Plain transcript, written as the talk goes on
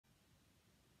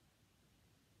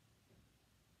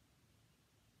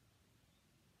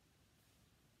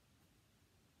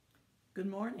Good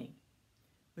morning.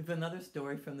 We have another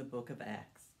story from the book of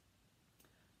Acts.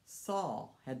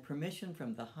 Saul had permission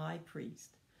from the high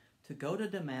priest to go to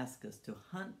Damascus to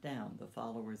hunt down the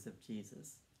followers of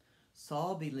Jesus.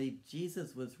 Saul believed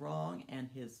Jesus was wrong and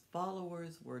his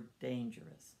followers were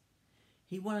dangerous.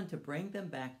 He wanted to bring them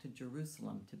back to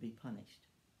Jerusalem to be punished.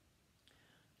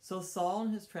 So Saul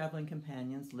and his traveling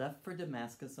companions left for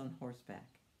Damascus on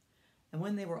horseback. And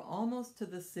when they were almost to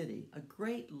the city, a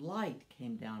great light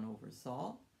came down over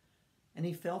Saul, and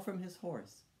he fell from his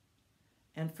horse.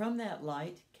 And from that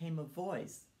light came a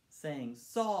voice saying,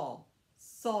 "Saul,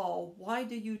 Saul, why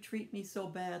do you treat me so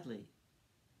badly?"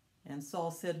 And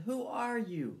Saul said, "Who are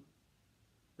you?"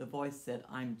 The voice said,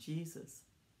 "I'm Jesus.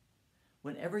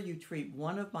 Whenever you treat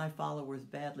one of my followers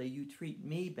badly, you treat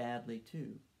me badly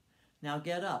too. Now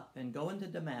get up and go into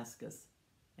Damascus,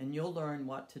 and you'll learn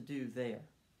what to do there."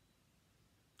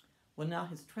 Well, now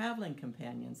his traveling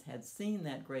companions had seen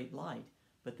that great light,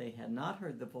 but they had not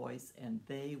heard the voice, and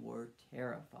they were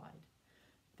terrified.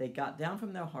 They got down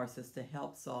from their horses to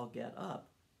help Saul get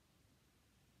up,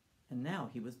 and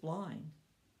now he was blind.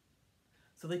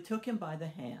 So they took him by the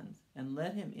hand and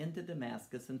led him into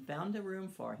Damascus and found a room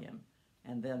for him,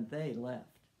 and then they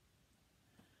left.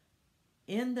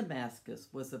 In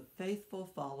Damascus was a faithful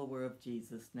follower of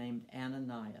Jesus named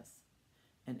Ananias.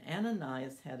 And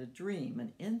Ananias had a dream,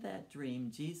 and in that dream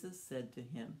Jesus said to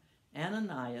him,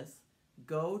 "Ananias,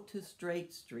 go to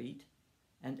Straight Street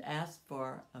and ask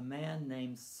for a man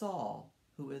named Saul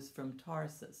who is from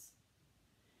Tarsus.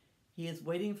 He is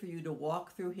waiting for you to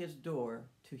walk through his door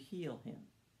to heal him."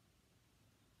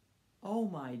 "Oh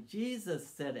my Jesus,"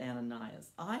 said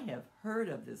Ananias, "I have heard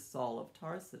of this Saul of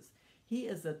Tarsus. He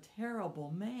is a terrible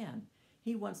man.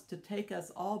 He wants to take us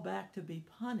all back to be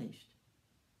punished."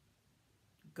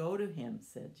 "Go to him,"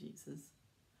 said Jesus.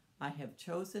 "I have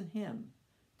chosen him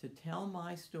to tell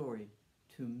my story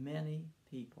to many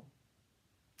people."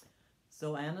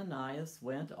 So Ananias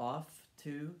went off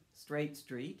to Straight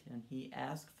Street, and he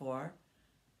asked for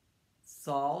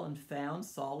Saul and found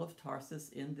Saul of Tarsus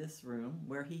in this room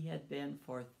where he had been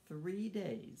for 3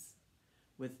 days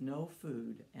with no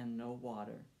food and no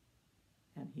water,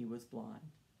 and he was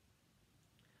blind.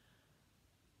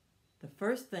 The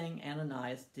first thing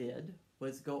Ananias did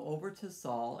was go over to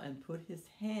Saul and put his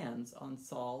hands on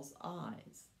Saul's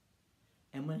eyes.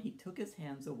 And when he took his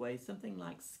hands away, something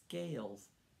like scales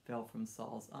fell from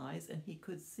Saul's eyes, and he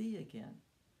could see again.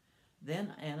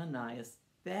 Then Ananias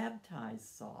baptized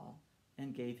Saul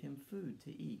and gave him food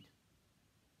to eat.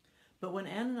 But when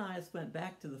Ananias went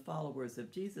back to the followers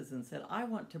of Jesus and said, "I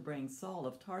want to bring Saul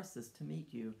of Tarsus to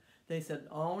meet you," they said,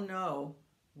 "Oh no,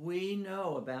 we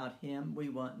know about him. We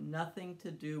want nothing to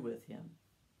do with him."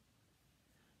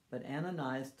 But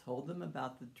Ananias told them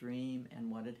about the dream and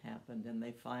what had happened, and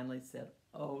they finally said,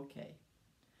 "Okay."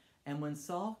 And when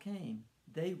Saul came,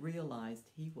 they realized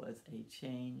he was a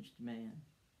changed man.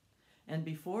 And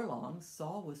before long,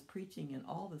 Saul was preaching in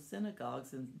all the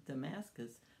synagogues in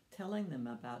Damascus, telling them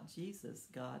about Jesus,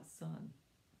 God's Son.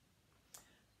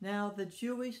 Now, the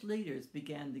Jewish leaders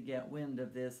began to get wind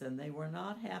of this, and they were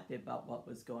not happy about what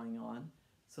was going on,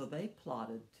 so they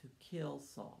plotted to kill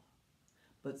Saul.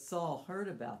 But Saul heard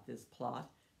about this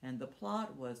plot, and the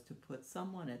plot was to put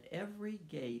someone at every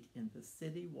gate in the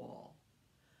city wall.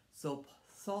 So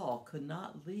Saul could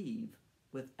not leave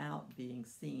without being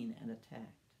seen and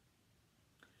attacked.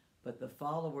 But the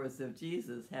followers of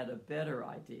Jesus had a better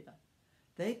idea.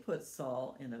 They put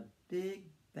Saul in a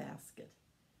big basket,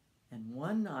 and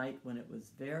one night when it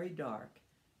was very dark,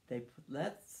 they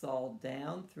let Saul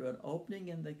down through an opening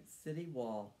in the city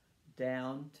wall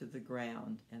down to the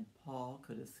ground, and Paul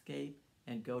could escape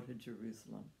and go to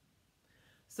Jerusalem.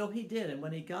 So he did, and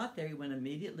when he got there, he went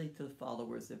immediately to the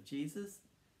followers of Jesus,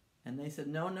 and they said,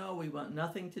 No, we want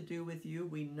nothing to do with you.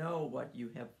 We know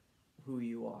who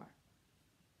you are."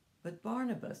 But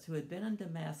Barnabas, who had been in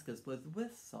Damascus, was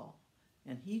with Saul,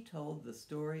 and he told the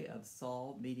story of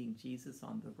Saul meeting Jesus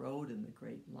on the road in the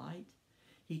great light.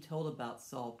 He told about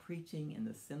Saul preaching in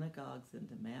the synagogues in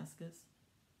Damascus.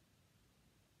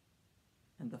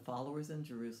 And the followers in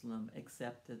Jerusalem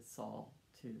accepted Saul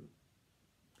too.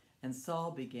 And Saul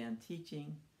began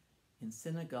teaching in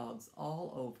synagogues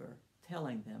all over,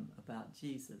 telling them about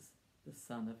Jesus, the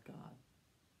Son of God.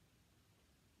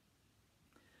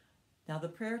 Now, the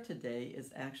prayer today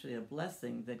is actually a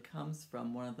blessing that comes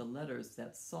from one of the letters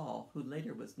that Saul, who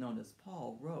later was known as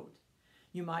Paul, wrote.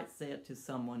 You might say it to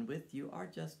someone with you or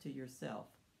just to yourself.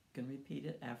 You can repeat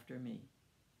it after me.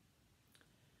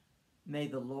 May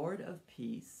the Lord of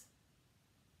peace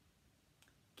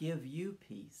give you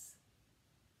peace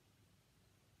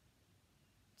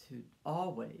to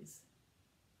always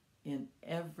in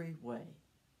every way.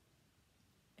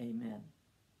 Amen.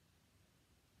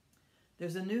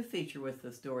 There's a new feature with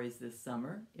the stories this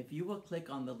summer. If you will click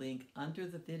on the link under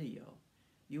the video,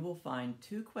 you will find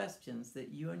 2 questions that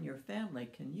you and your family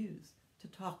can use to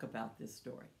talk about this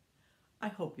story. I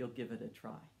hope you'll give it a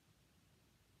try.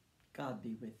 God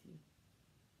be with you.